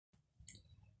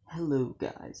Hello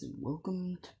guys and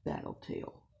welcome to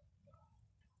Battletale.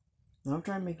 Now I've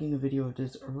tried making a video of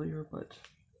this earlier, but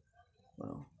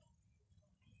well,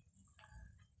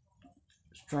 I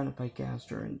was trying to fight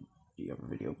Gaster in the other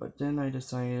video, but then I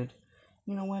decided,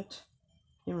 you know what?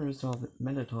 They never saw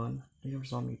Mettaton. They never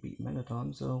saw me beat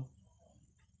Mettaton, so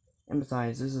and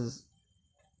besides, this is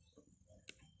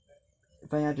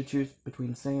if I had to choose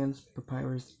between Sans,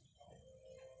 Papayrus,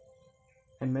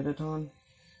 and Mettaton,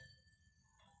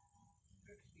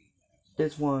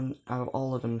 this one out of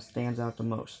all of them stands out the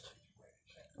most.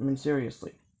 I mean,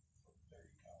 seriously.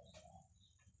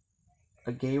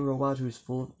 A gay robot who's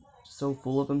so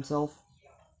full of himself?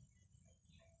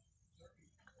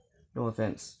 No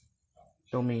offense.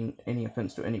 Don't mean any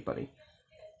offense to anybody.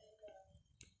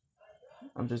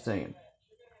 I'm just saying.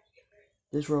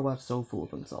 This robot's so full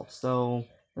of himself, so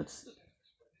let's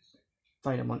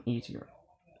fight him on easier.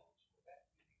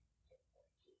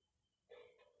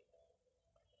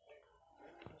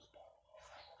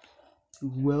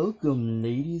 Welcome,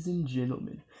 ladies and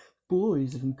gentlemen,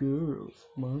 boys and girls,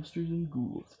 monsters and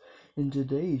ghouls. In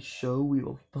today's show, we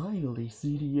will finally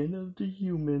see the end of the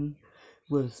human.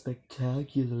 What a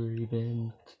spectacular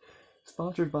event.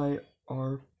 Sponsored by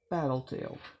our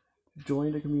Battletale.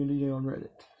 Join the community on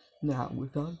Reddit. Now,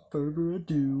 without further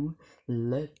ado,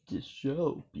 let the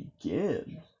show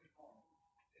begin.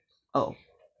 Oh.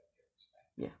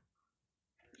 Yeah.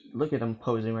 Look at him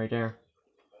posing right there.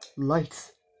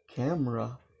 Lights.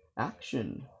 Camera.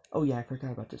 Action. Oh yeah, I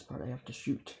forgot about this part. I have to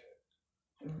shoot.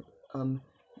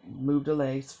 Move the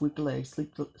legs, sweep the legs,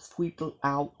 sweep the,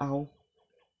 ow.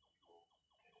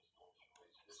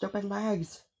 Stupid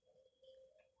legs.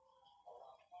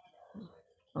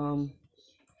 Got him.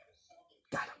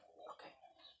 Okay.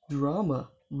 Drama,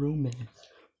 romance,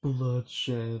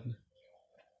 bloodshed.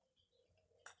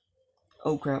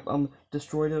 Oh crap,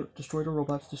 destroy the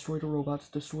robots,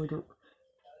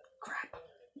 crap.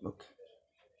 Okay.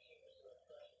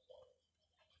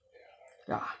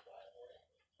 Ah.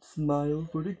 Smile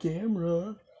for the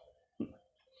camera.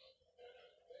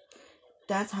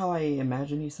 That's how I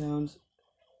imagine he sounds.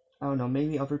 I don't know,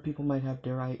 maybe other people might have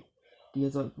their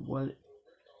ideas of what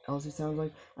else he sounds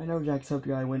like. I know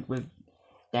Jacksepticeye went with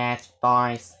that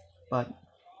voice, but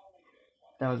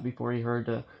that was before he heard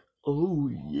the oh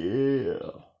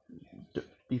yeah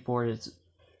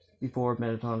before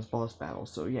Mettaton's boss battle,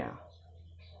 so yeah.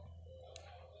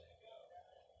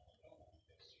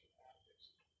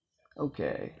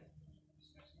 Okay.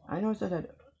 I noticed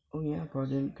that oh yeah part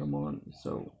didn't come on,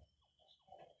 so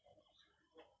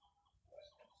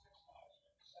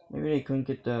maybe they couldn't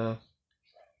get the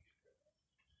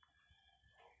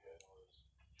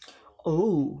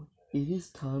oh, it is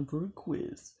time for a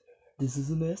quiz. This is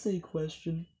an essay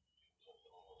question.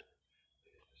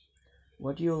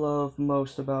 What do you love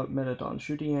most about Mettaton?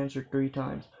 Shoot the answer 3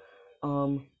 times.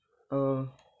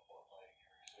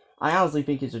 I honestly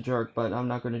think he's a jerk, but I'm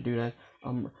not gonna do that.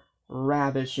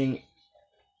 Ravishing.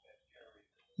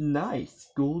 Nice,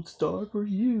 gold star for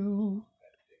you.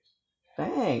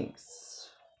 Thanks.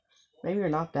 Maybe you're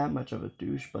not that much of a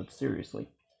douche, but seriously,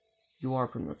 you are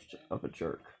pretty much of a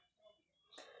jerk.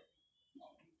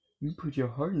 You put your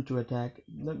heart into attack.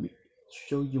 Let me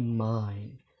show you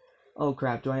mine. Oh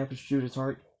crap, do I have to shoot his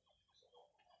heart?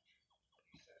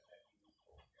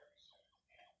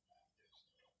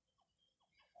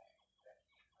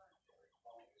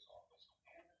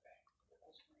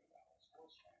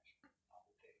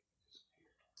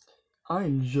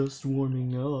 I'm just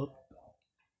warming up.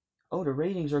 Oh, the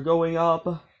ratings are going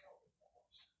up.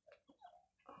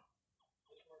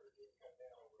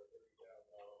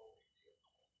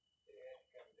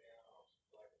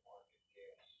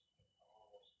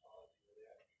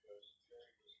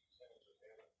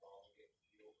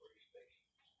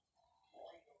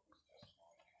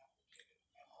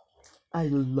 I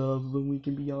love when we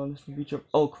can be honest with each other.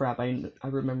 Oh crap, I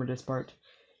remember this part.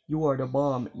 You are the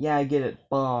bomb. Yeah, I get it.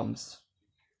 Bombs.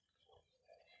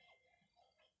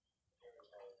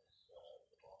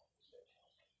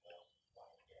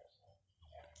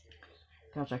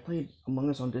 Gosh, I played Among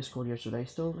Us on Discord yesterday. I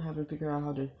still haven't figured out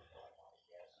how to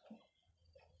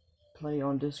play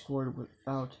on Discord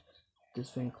without this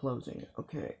thing closing.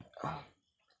 Okay.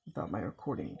 Without my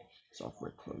recording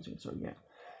software closing, so yeah.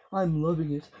 I'm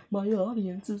loving it. My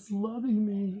audience is loving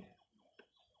me.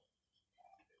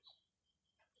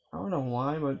 I don't know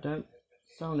why, but that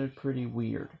sounded pretty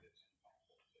weird.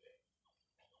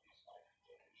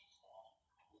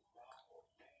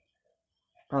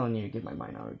 Probably need to get my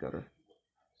mind out of the gutter.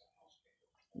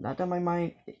 Not that my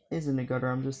mind is in the gutter,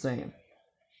 I'm just saying.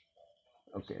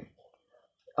 Okay.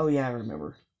 Oh yeah, I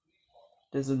remember.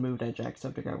 This is a move that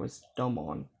Jacksepticeye was dumb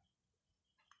on.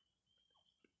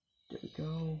 There we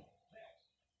go.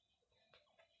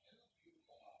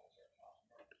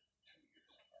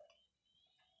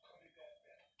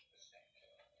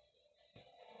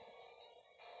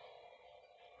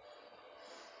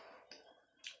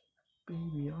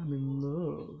 Baby, I'm in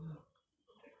love.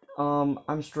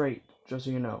 I'm straight, just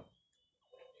so you know.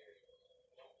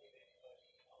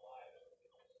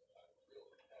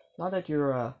 Not that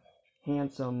you're a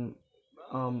handsome,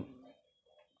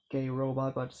 gay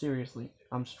robot, but seriously,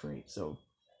 I'm straight, so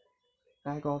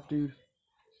back off, dude.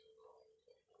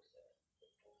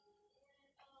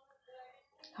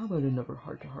 How about another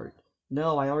heart-to-heart?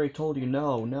 No, I already told you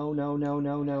no. No, no, no,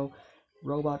 no, no.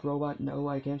 Robot, robot, no,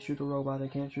 I can't shoot a robot, I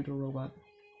can't shoot a robot.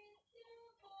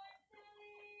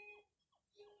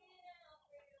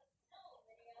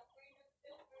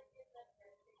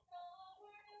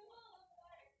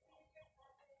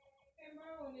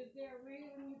 Is there a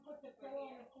reason you put the pillow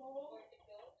on the floor?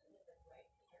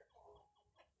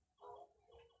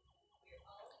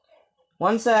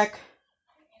 One sec.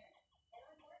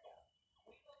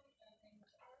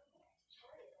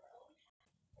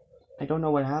 I don't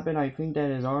know what happened. I think that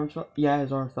his arms yeah,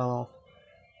 his arm fell off.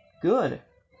 Good.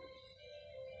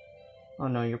 Oh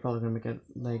no, you're probably gonna make a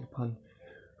leg pun.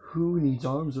 Who needs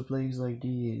arms with legs like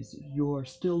these? You're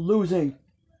still losing.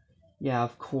 Yeah,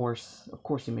 of course. Of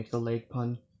course he makes a leg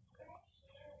pun.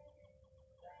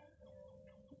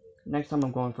 Next time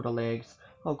I'm going for the legs.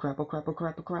 Oh crap, oh crap, oh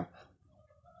crap, oh crap.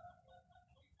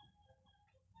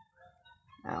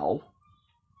 Ow.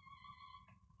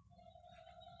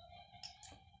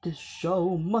 This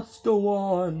show must go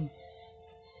on.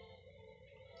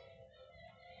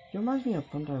 He reminds me of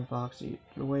Funtime Foxy,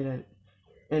 the way that,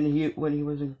 and when he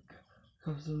was in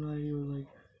Custom Night, he was like,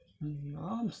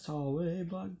 I'm sorry,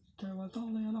 but there was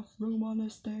only enough room on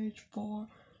this stage for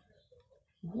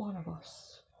one of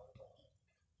us.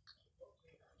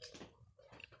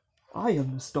 I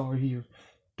am the star here.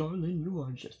 Darling, you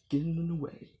are just getting in the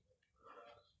way.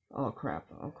 Oh crap,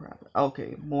 oh crap.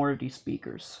 Okay, more of these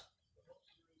speakers.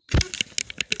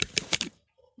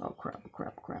 Oh crap, oh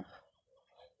crap, oh crap.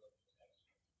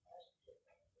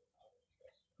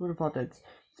 Who would have thought that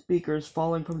speakers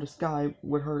falling from the sky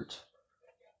would hurt?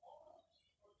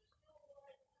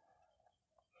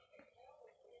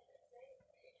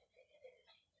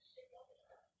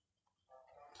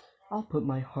 I'll put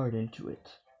my heart into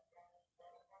it.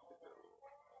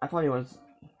 I thought he was...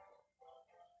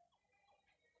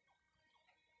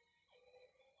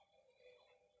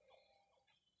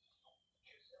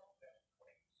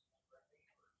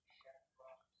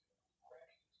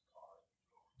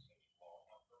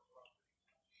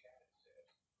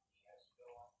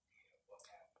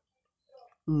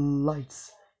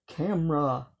 Lights,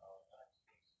 camera.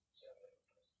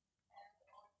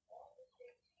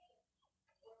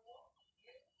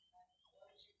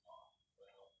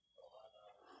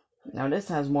 Now this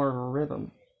has more of a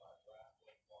rhythm.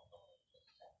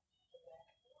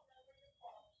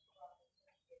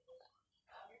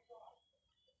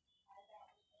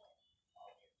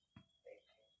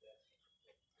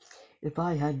 If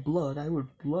I had blood, I would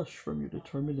blush from your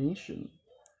determination.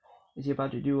 Is he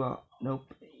about to do a...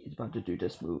 Nope, he's about to do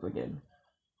this move again.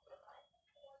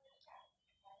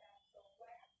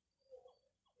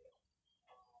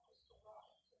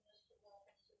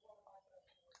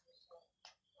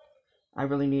 I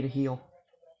really need a heal.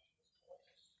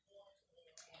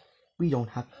 We don't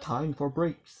have time for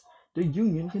breaks. The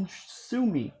union can sue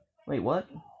me. Wait, what?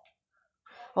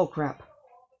 Oh crap.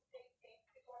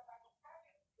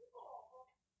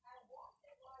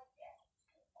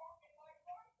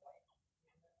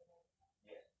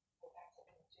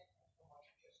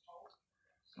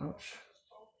 Ouch.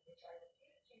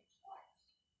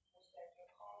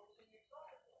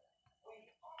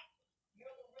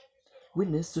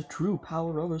 Witness the true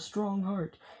power of a strong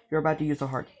heart. You're about to use a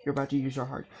heart. You're about to use your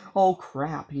heart. Oh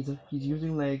crap, he's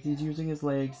using legs. He's using his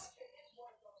legs.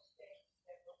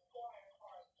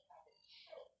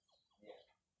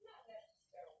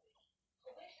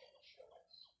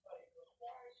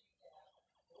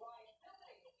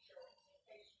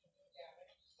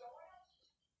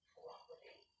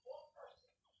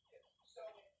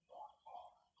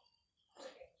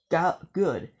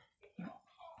 Good.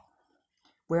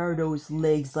 Where are those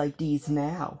legs like these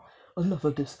now? Enough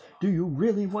of this. Do you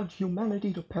really want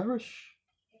humanity to perish?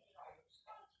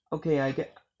 Okay, I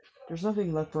get... There's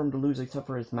nothing left for him to lose except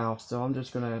for his mouth, so I'm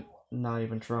just gonna not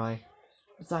even try.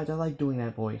 Besides, I like doing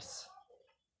that voice.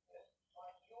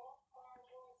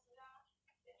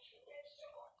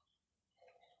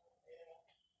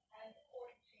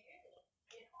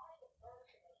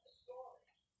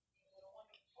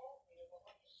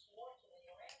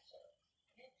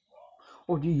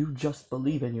 Or do you just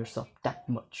believe in yourself that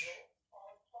much?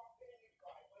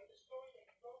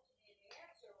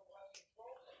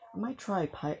 I might try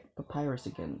Papayrus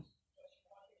again.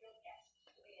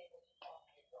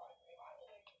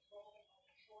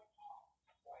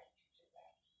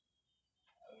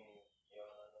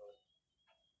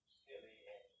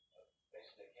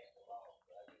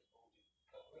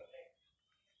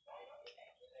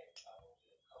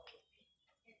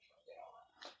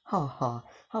 Ha ha,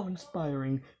 how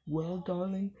inspiring. Well,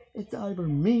 darling, it's either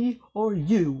me or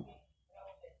you.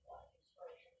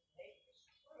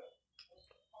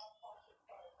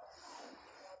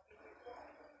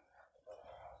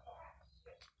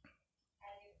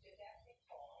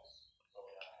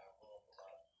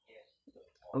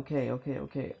 Okay.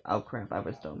 Oh crap, I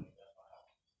was dumb.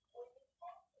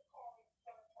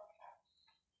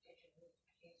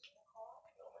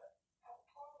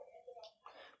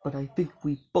 But I think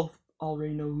we both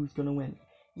already know who's gonna win.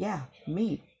 Yeah,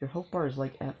 me. Your health bar is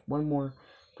like at 1% more.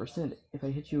 If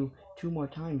I hit you 2 more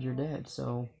times, you're dead,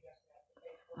 so...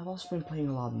 I've also been playing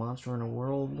a lot of Monster Hunter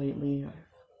World lately. I've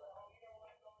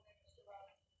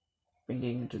been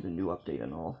getting into the new update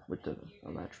and all, with the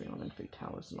Elatrion and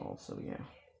Fatalis and all, so yeah.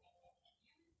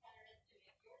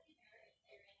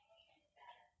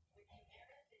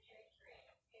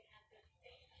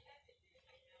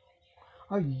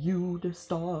 Are you the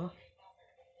star?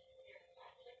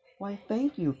 Why,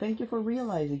 thank you. Thank you for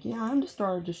realizing. Yeah, I'm the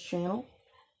star of this channel.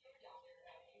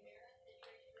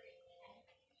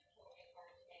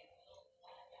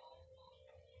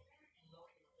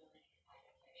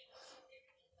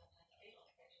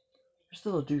 You're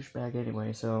still a douchebag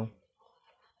anyway, so...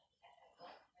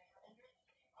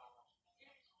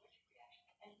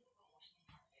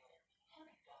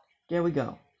 There we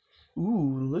go.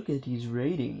 Ooh, look at these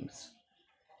ratings.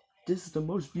 This is the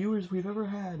most viewers we've ever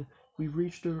had. We've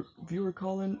reached a viewer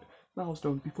call-in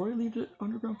milestone. Before I leave the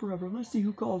underground forever, let's see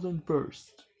who calls in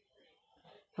first.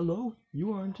 Hello?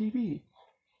 You are on TV.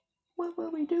 What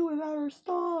will we do without our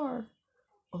star?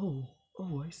 Oh,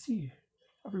 I see.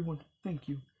 Everyone, thank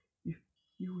you.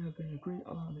 You have been a great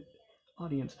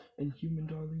audience, and human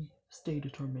darling, stay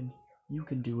determined. You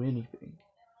can do anything.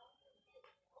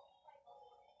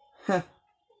 Heh.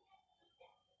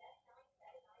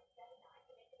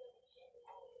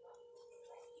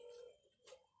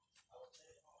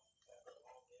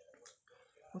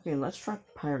 Okay, let's try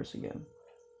Papayrus again.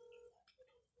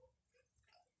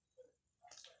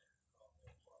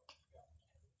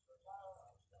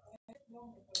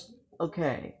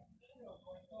 Okay.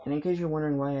 And in case you're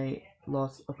wondering why I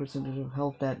lost a percentage of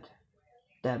health,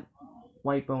 that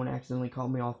white bone accidentally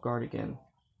caught me off guard again.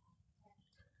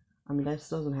 I mean, that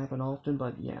doesn't happen often,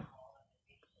 but yeah.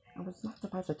 I was not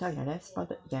supposed to tell you this,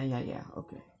 but yeah,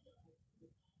 okay.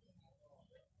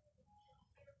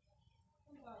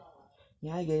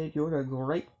 Yeah, I get it, you're a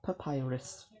great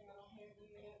Papayrus.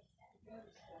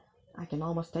 I can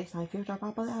almost taste my future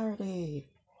popularity.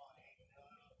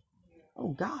 Oh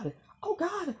god! Oh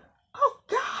god! Oh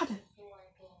god!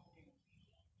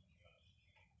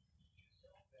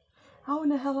 How in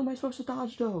the hell am I supposed to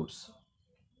dodge those?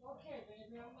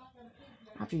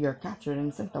 After you're captured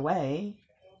and sent away.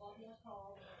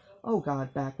 Oh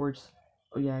god, backwards.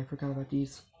 Oh yeah, I forgot about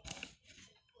these.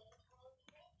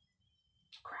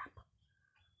 Crap.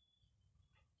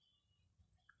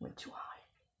 Went too high.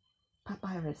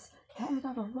 Papayrus, head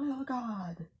of a royal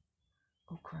god.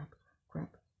 Oh crap.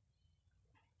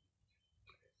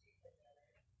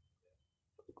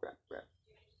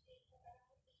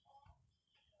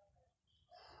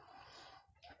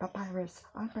 Papayrus,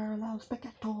 unparalleled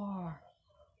spectator.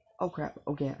 Oh crap.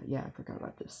 Okay, yeah, I forgot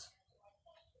about this.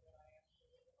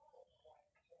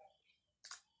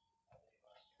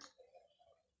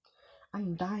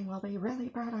 Undying will be really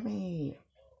proud of me.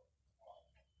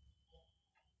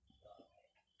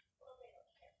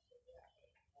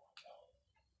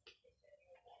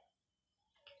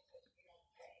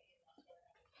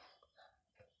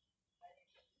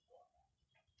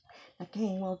 The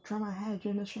king will trim a hedge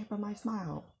in the shape of my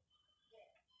smile.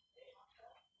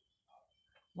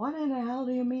 What in the hell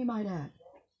do you mean by that?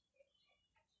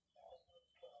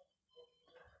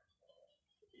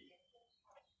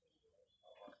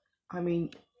 I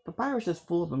mean, Papayrus is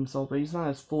full of himself, but he's not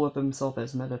as full of himself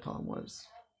as Mettaton was.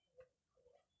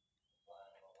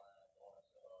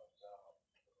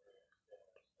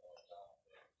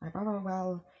 My brother,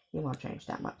 well, he won't change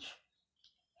that much.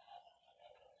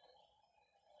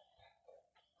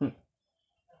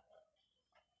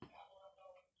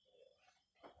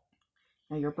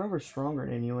 Now, your brother's stronger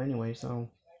than you anyway, so...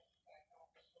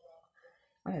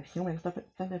 I have humans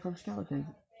defended from skeletons.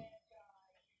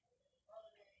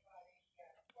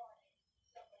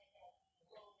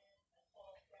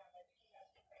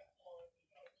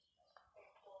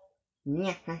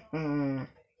 There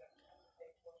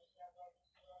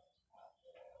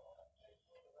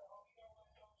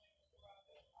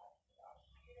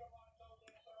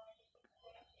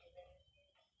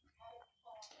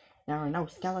are no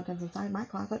skeletons inside my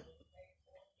closet.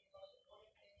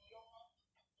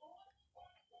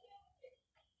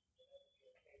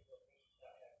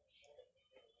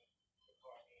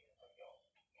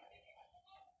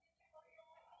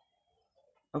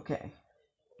 Okay.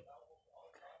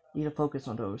 Need to focus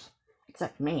on those.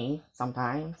 Except me,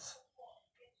 sometimes.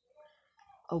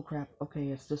 Oh crap, okay,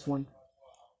 it's this one.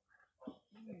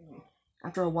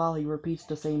 After a while, he repeats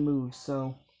the same moves,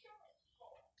 so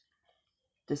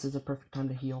this is a perfect time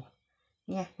to heal.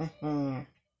 Yeah, why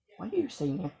do you say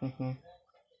yeah?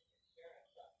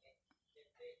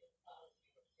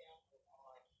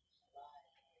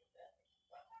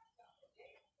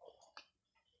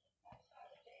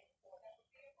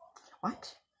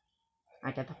 What?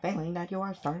 I get the feeling that you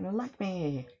are starting to like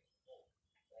me.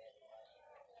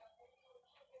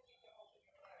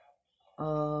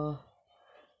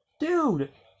 Dude!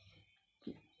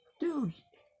 Dude,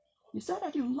 you said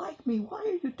that you like me. Why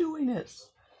are you doing this?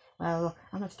 Well,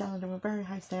 I'm a skeleton with very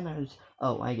high standards.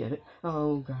 Oh, I get it.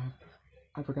 Oh, God.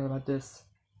 I forgot about this.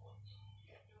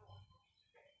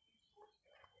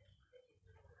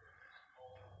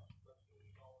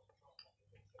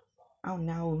 Oh,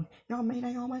 no. You're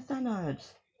meeting all my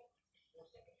standards.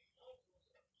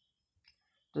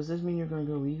 Does this mean you're gonna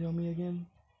go easy on me again?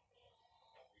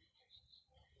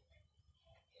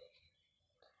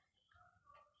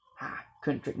 Ah,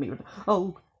 couldn't trick me with...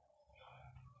 Oh!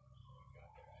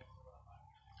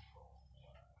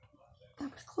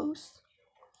 That was close.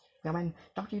 Come on,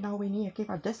 don't you know we need to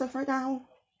keep our distance right now?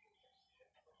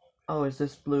 Oh, is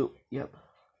this blue? Yep.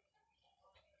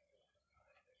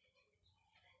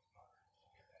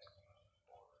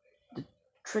 The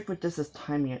trick with this is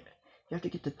timing it. You have to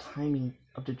get the timing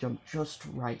of the jump just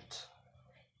right.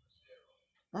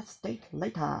 Let's date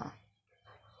later.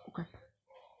 Oh crap.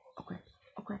 Oh crap.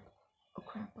 Oh crap. Oh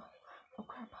crap. Oh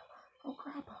crap. Oh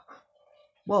crap.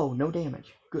 Whoa, no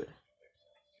damage. Good.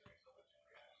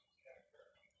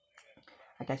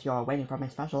 I guess you're waiting for my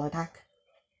special attack.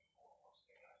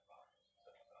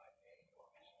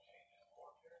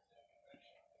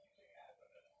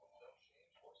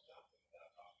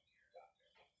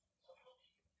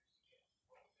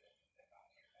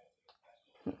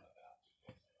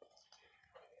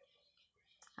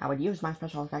 I would use my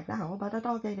special attack now, but I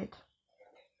don't get it.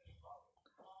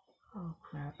 Oh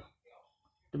crap.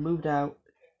 The move that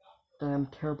I'm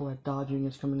terrible at dodging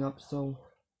is coming up, so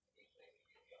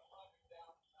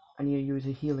I need to use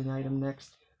a healing item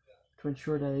next to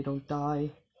ensure that I don't die.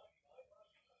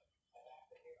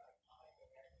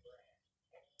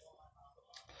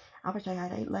 I wish I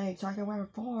had 8 legs so I could wear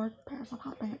 4 pairs of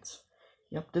hot pants.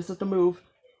 Yep, this is the move.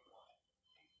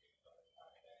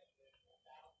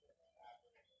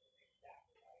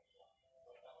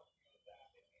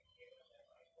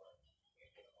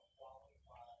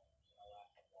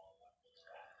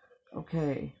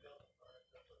 Okay.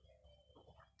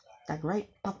 The great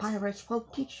Papayrus will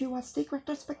teach you a secret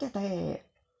to spaghetti.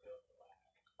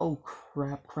 Oh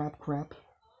crap, crap, crap.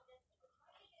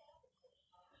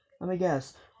 Let me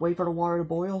guess. Wait for the water to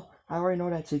boil? I already know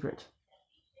that secret.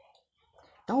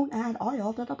 Don't add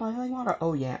oil to the boiling water.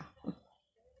 Oh yeah.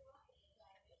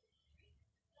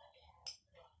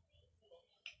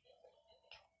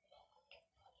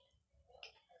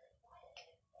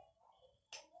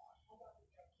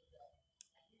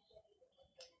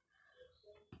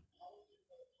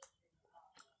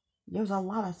 Use a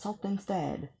lot of salt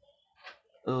instead.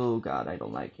 Oh god, I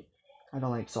don't like it. I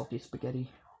don't like salty spaghetti.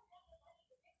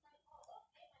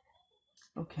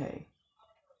 Okay.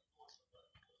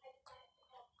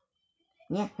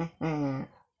 Yeah.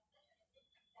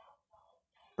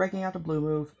 Breaking out the blue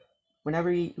move. Whenever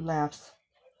he laughs.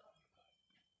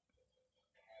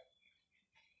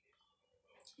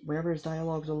 Whenever his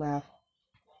dialogue's a laugh.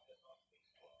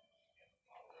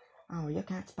 Oh, you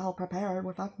can't spell prepared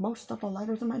without most of the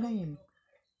letters in my name.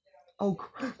 Oh,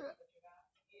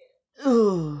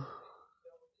 ugh.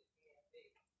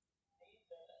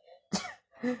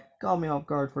 Caught me off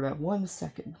guard for that 1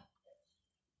 second.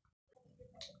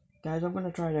 Guys, I'm gonna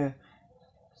try to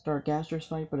start Gaster's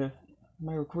fight, but if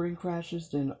my recording crashes,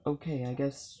 then okay, I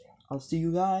guess I'll see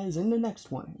you guys in the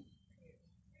next one.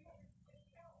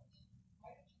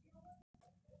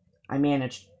 I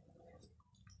managed.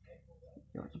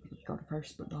 You're supposed to start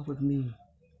first, but not with me.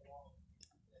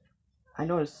 I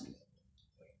noticed.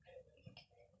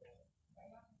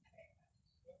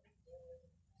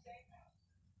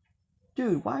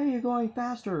 Dude, why are you going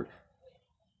faster?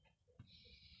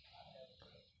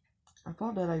 I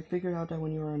thought that I figured out that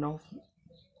when you were an elf.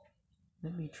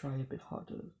 Let me try a bit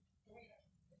harder.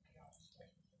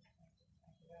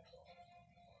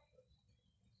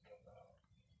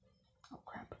 Oh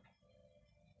crap.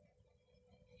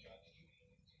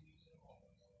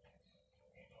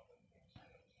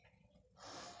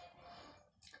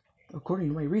 According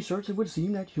to my research, it would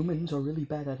seem that humans are really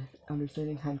bad at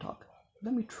understanding hand talk.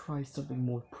 Let me try something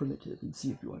more primitive and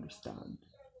see if you understand.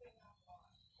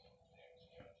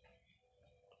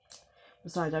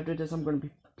 Besides, after this, I'm going to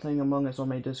be playing Among Us on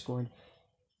my Discord.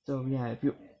 So yeah, if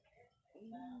you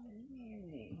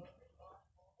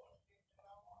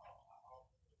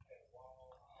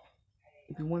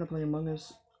want to play Among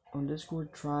Us on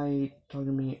Discord, try talking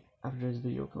to me after this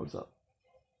video goes up.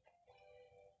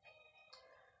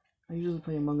 I usually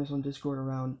play Among Us on Discord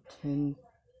around 10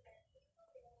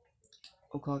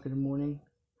 o'clock in the morning.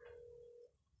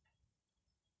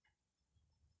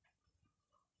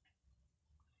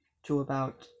 To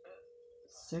about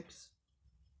 6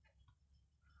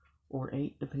 or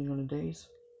 8, depending on the days.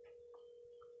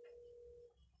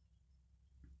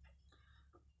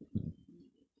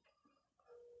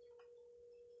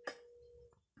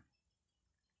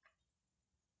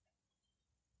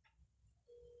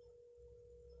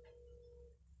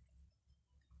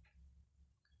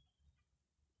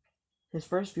 His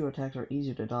first few attacks are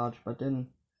easier to dodge, but then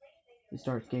he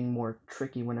starts getting more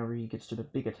tricky whenever he gets to the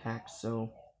big attacks,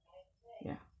 so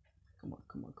yeah. Come on,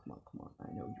 come on, come on, come on.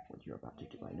 I know what you're about to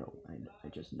do. I know. I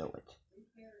just know it.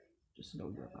 Just know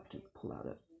you're about to pull out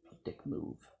a dick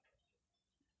move.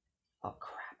 Oh,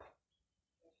 crap.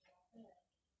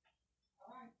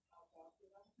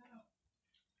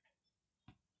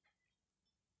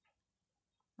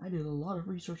 I did a lot of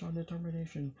research on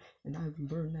determination, and I've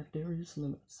learned that there is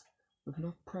limits. With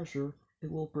enough pressure, it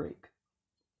will break.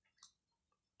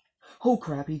 Oh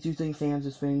crap, he's using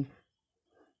Sans' thing.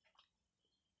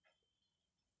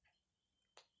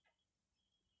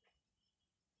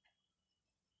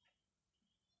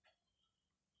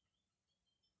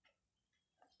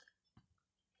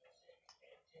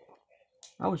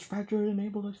 I was fractured and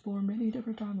able to explore many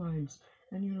different timelines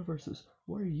and universes.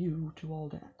 What are you to all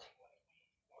that?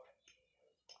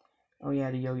 Oh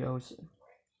yeah, the yo-yos.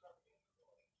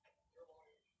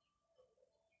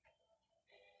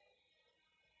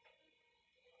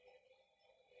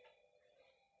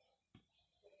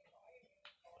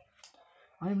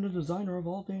 I am the designer of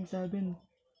all things that have been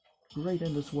great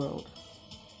in this world.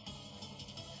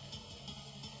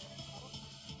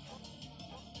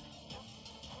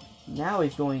 Now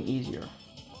he's going easier.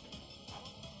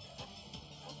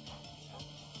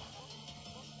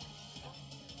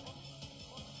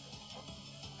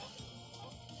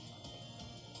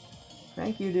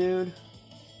 Thank you, dude.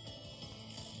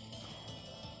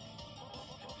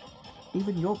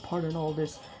 Even your part in all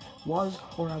this was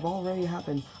or have already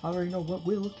happened. I already know what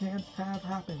will can't have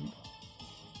happened.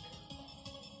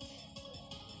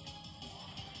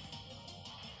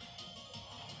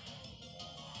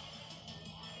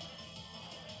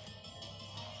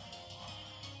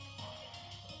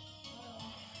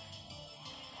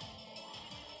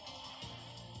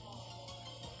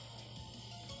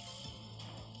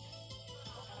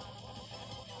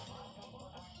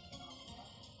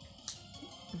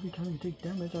 Every time you take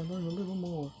damage, I learn a little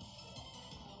more.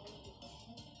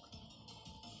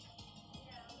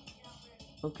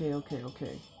 Okay.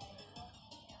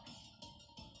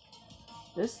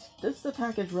 This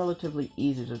attack is relatively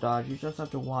easy to dodge. You just have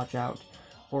to watch out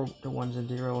for the ones and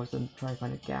zeros and try to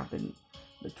find a gap in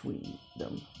between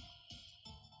them.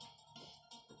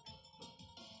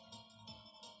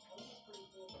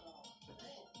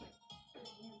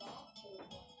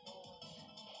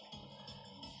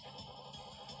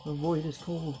 The void is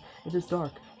cold. It is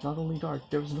dark. Not only dark,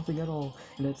 there is nothing at all.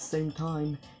 And at the same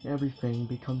time, everything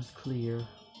becomes clear.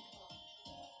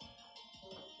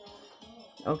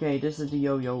 Okay, this is the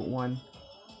yo-yo one.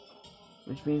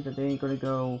 Which means that they ain't gonna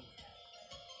go...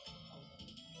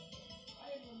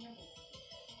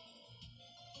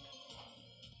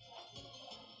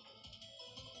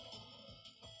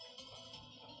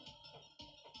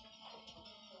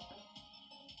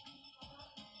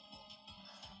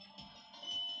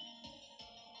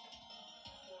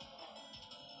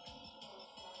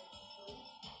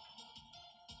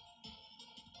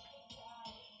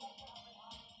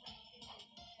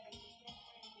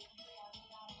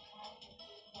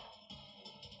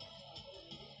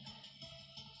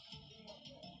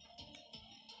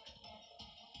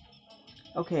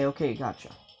 Okay, gotcha.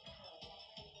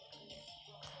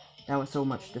 That was so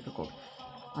much difficult.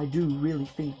 I do really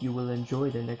think you will enjoy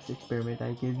the next experiment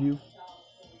I give you.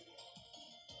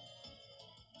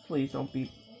 Please don't be...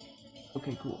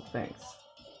 Okay, cool, thanks.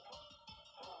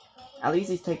 At least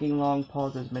he's taking long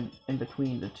pauses in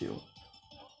between the two.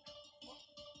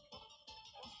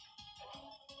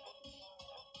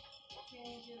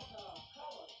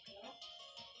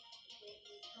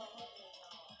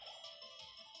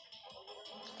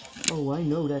 Oh, I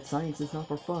know that science is not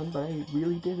for fun, but I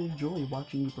really did enjoy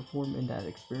watching you perform in that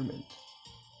experiment.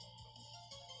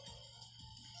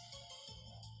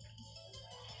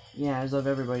 Yeah, as if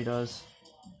everybody does.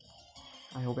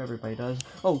 I hope everybody does.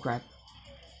 Oh, crap.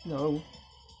 No.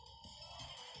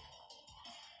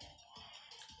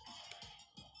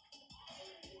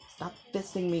 Stop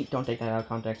fisting me. Don't take that out of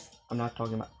context. I'm not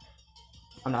talking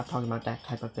about that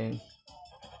type of thing.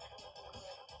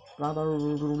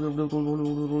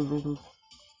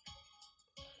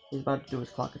 He's about to do his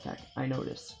clock attack. I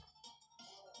noticed.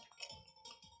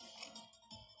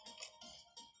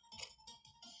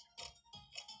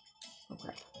 Oh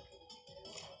crap.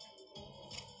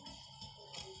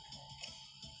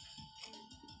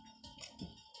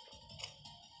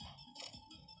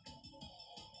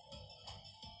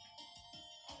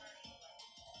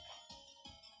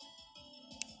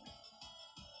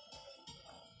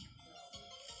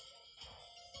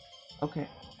 Okay.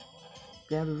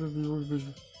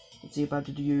 Is he about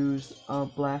to use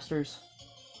blasters?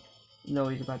 No,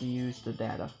 he's about to use the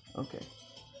data. Okay.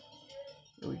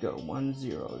 Here we go. 1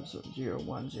 0 0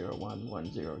 1 0 1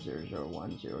 1 0 0 0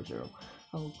 1 0 0.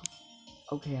 Oh,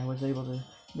 okay. I was able to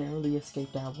narrowly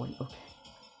escape that one. Okay.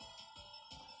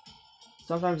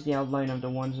 Sometimes the outline of the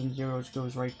ones and zeros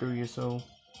goes right through you, so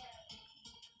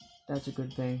that's a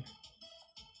good thing.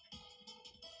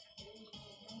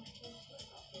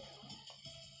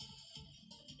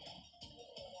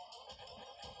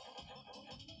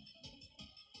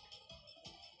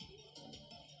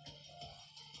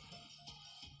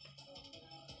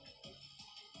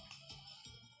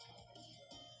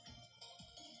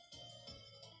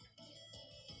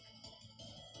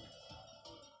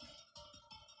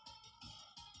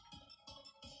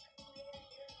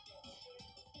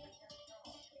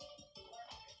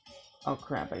 Oh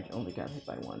crap, I only got hit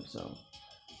by one, so...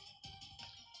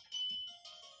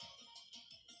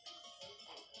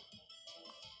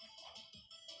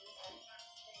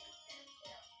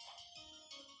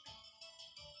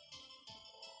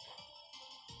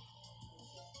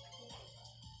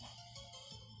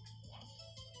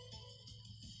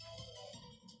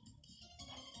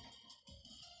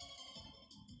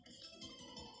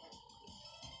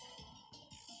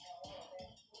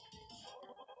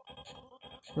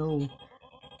 No,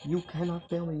 you cannot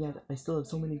fail me yet. I still have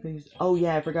so many things. Oh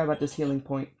yeah, I forgot about this healing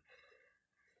point.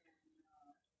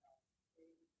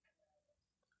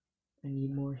 I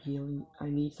need more healing. I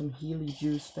need some healing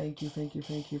juice. Thank you, thank you,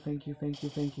 thank you, thank you, thank you,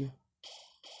 thank you.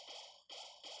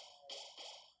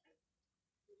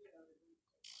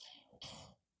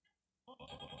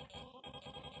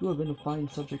 You have been a fine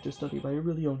subject to study, but I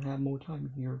really don't have more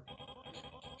time here.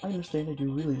 I understand that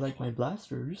you really like my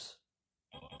blasters.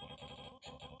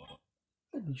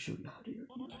 Let me show you how to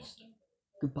use.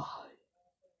 Goodbye.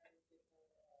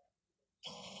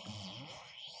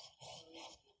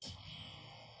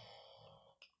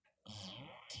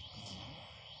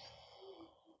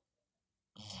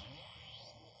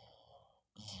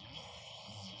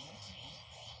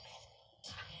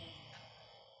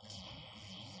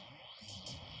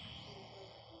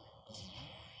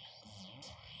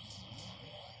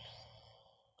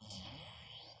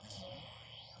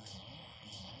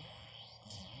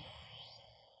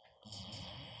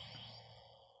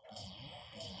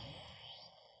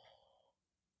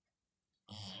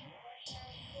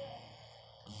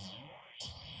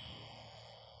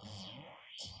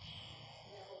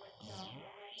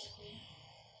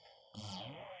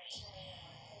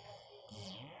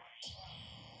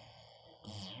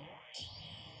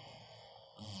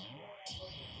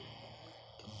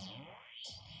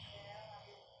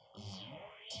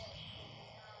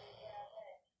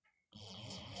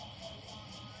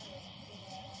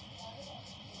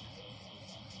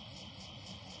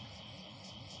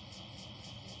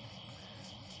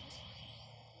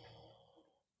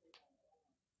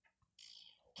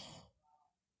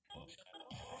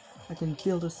 I can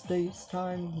feel the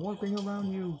space-time warping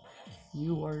around you.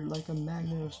 You are like a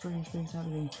magnet of strange things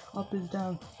happening. Up is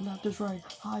down, left is right,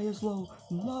 high is low,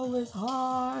 low is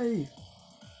high.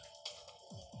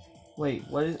 Wait,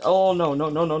 what is... Oh, no, no,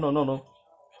 no, no, no, no, no.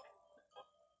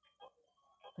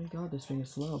 Thank God this thing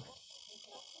is slow.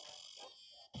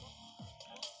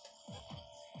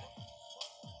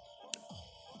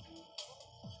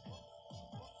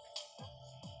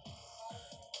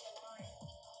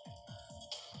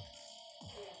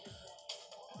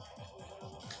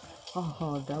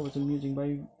 Haha, that was amusing, but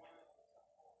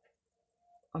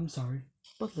I'm sorry,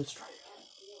 but let's try it.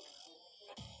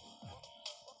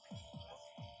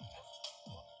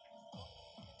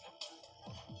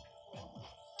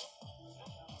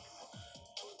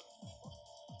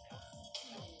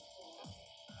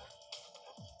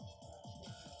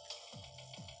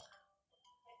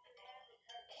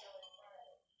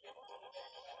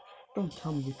 Don't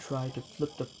tell me you tried to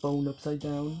flip the phone upside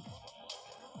down.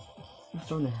 I'm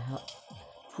starting to have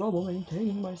trouble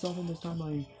maintaining myself in this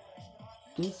timeline.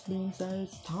 This means that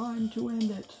it's time to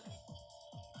end it.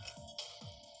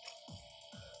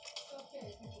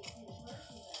 Okay, you can see the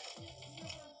person back there. You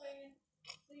know what I'm saying?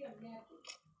 See a natural,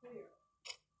 clear.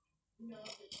 You know,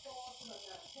 if it's soft, like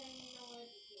got pain on it,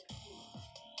 you can't see it.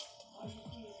 All you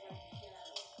see is like the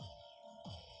shadow.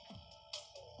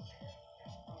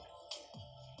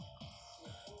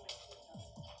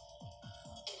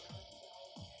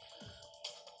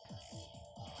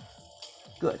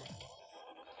 Good.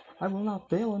 I will not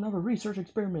fail another research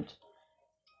experiment.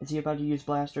 Is he about to use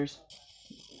blasters?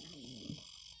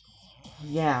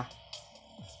 Yeah.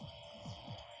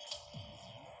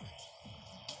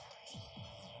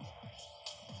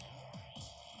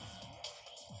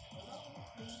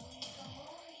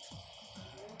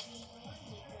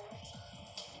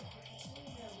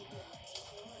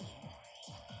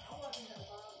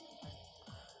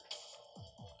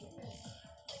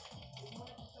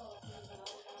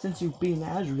 Since you've been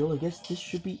Azrael, I guess this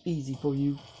should be easy for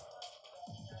you.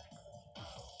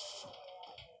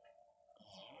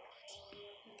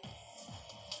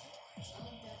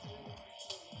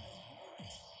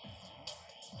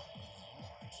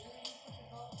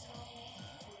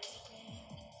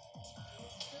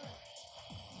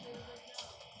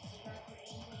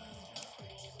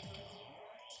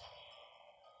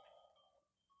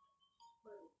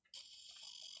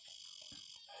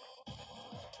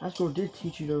 Asgore did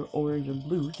teach you the orange and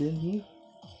blue, didn't he?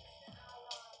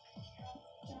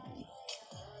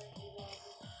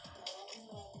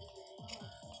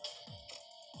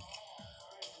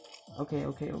 Okay.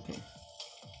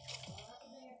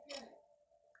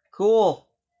 Cool.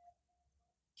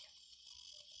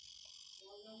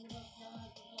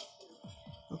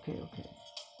 Okay.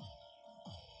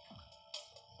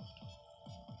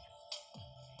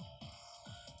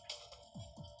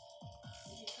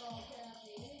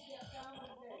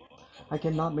 I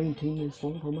cannot maintain this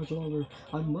form for much longer.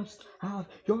 I must have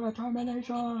your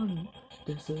determination.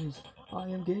 I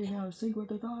am getting out of sync with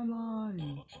the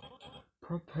timeline.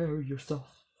 Prepare yourself.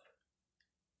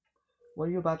 What are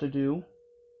you about to do?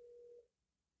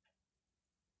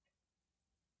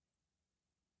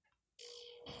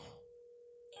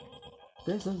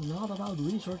 This is not about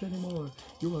research anymore.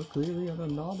 You are clearly an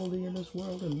anomaly in this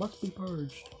world and must be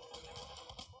purged.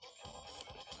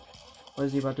 What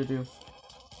is he about to do?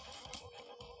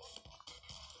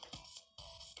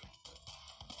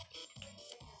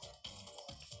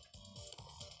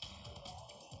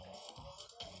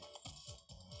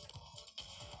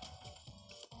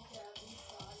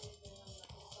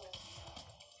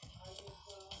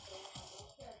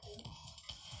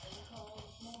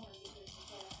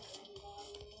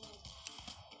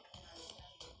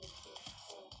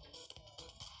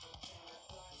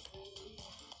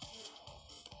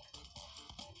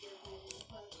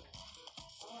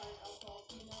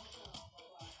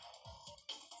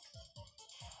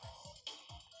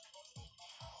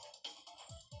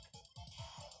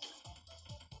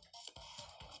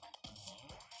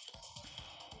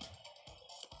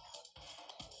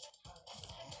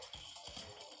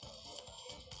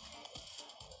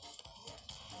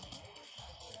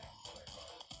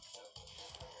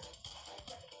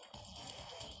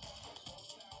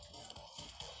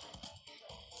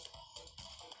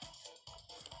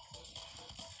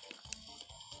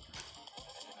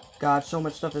 God, so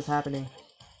much stuff is happening.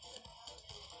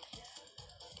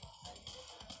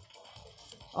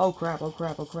 Oh crap.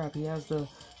 He has the...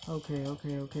 Okay.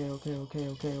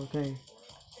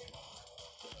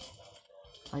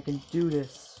 I can do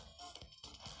this.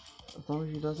 As long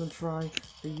as he doesn't try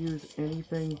to use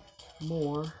anything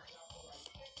more.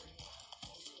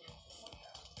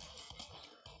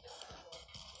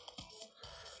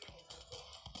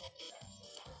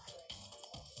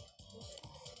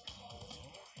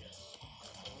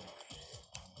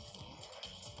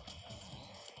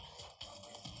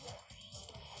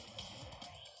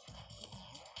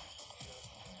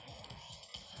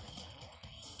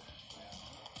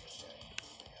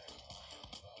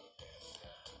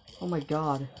 Oh my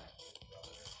god.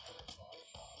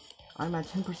 I'm at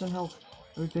 10% health.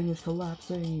 Everything is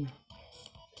collapsing.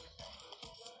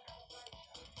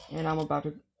 And I'm about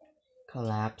to...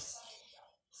 collapse,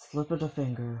 slip of the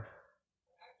finger.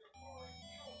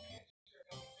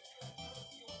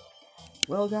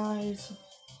 Well guys,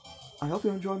 I hope you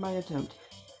enjoyed my attempt.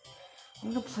 I'm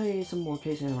gonna play some more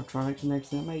Case Animatronics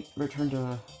next, and I might return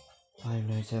to Five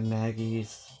Nights at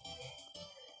Maggie's.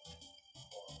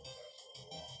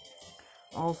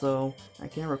 Also, I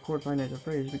can't record Five Nights at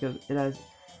Freddy's because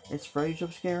it's Freddy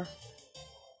jump scare.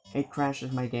 It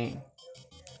crashes my game.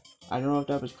 I don't know if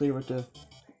that was clear with the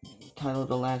title of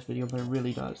the last video, but it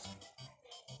really does.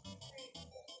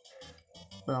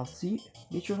 But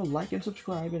be sure to like and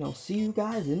subscribe, and I'll see you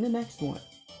guys in the next one.